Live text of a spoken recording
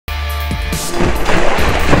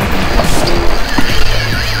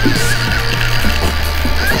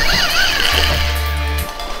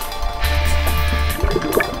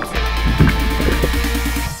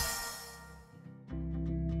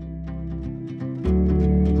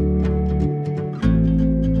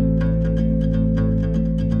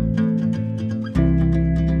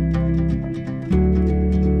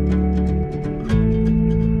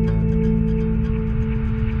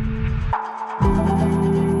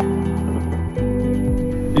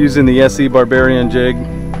using the SE Barbarian jig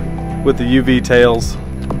with the UV tails.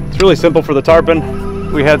 It's really simple for the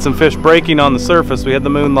tarpon. We had some fish breaking on the surface. We had the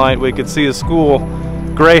moonlight. We could see a school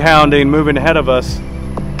greyhounding moving ahead of us.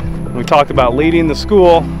 We talked about leading the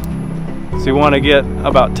school. So you want to get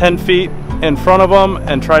about 10 feet in front of them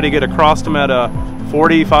and try to get across them at a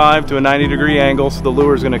 45 to a 90-degree angle, so the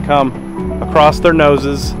lure is going to come across their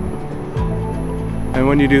noses. And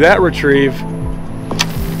when you do that retrieve,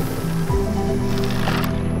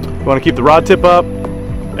 you want to keep the rod tip up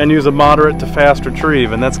and use a moderate to fast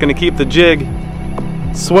retrieve, and that's going to keep the jig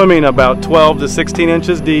swimming about 12 to 16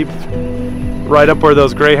 inches deep, right up where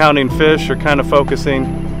those greyhounding fish are kind of focusing.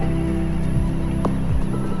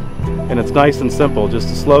 And it's nice and simple,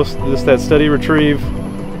 just that steady retrieve.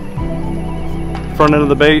 Front end of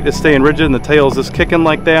the bait is staying rigid and the tail is just kicking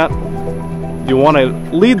like that. You want to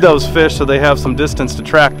lead those fish so they have some distance to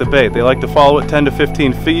track the bait. They like to follow it 10 to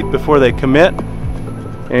 15 feet before they commit,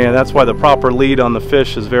 and that's why the proper lead on the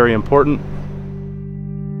fish is very important.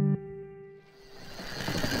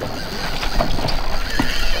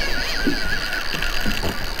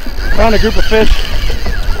 Found a group of fish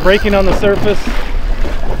breaking on the surface.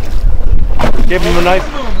 Gave them a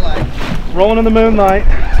nice rolling in the moonlight.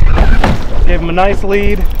 Gave them a nice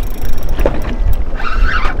lead.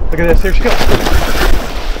 Look at this, here she goes.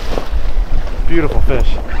 Beautiful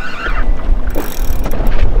fish.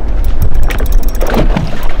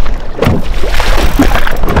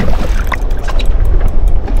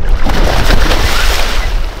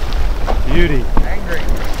 Beauty. Angry.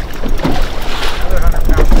 Another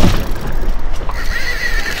 100-pound.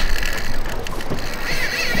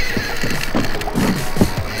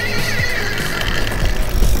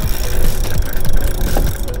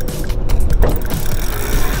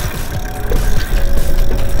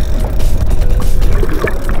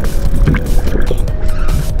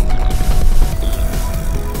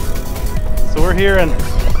 We're here in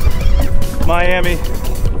Miami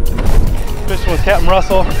fishing with Captain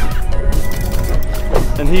Russell,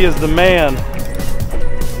 and he is the man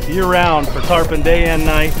year-round for tarpon day and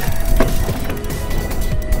night.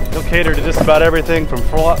 He'll cater to just about everything from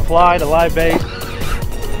fly to live bait.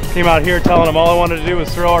 Came out here telling him all I wanted to do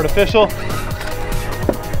was throw artificial.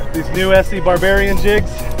 These new SE Barbarian jigs.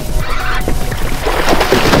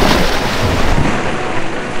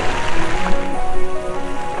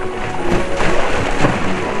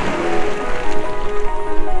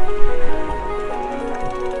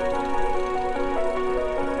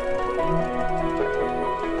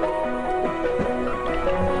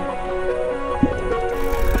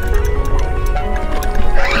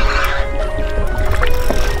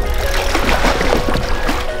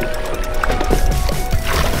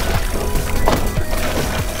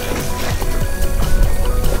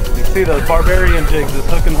 See those Barbarian jigs, this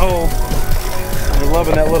hook and hold. We're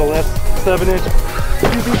loving that little 7-inch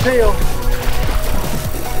UV tail.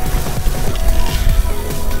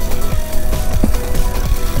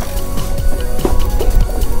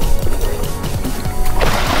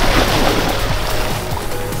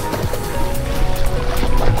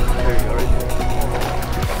 There you go, right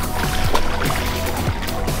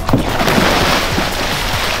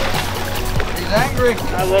He's angry.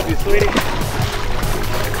 there. I love you, sweetie.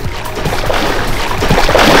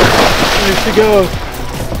 There she goes.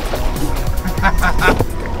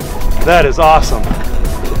 That is awesome.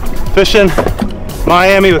 Fishing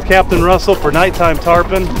Miami with Captain Russell for nighttime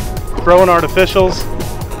tarpon, throwing artificials.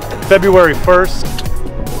 February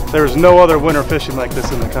 1st. There's no other winter fishing like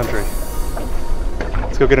this in the country.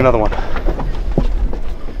 Let's go get another one.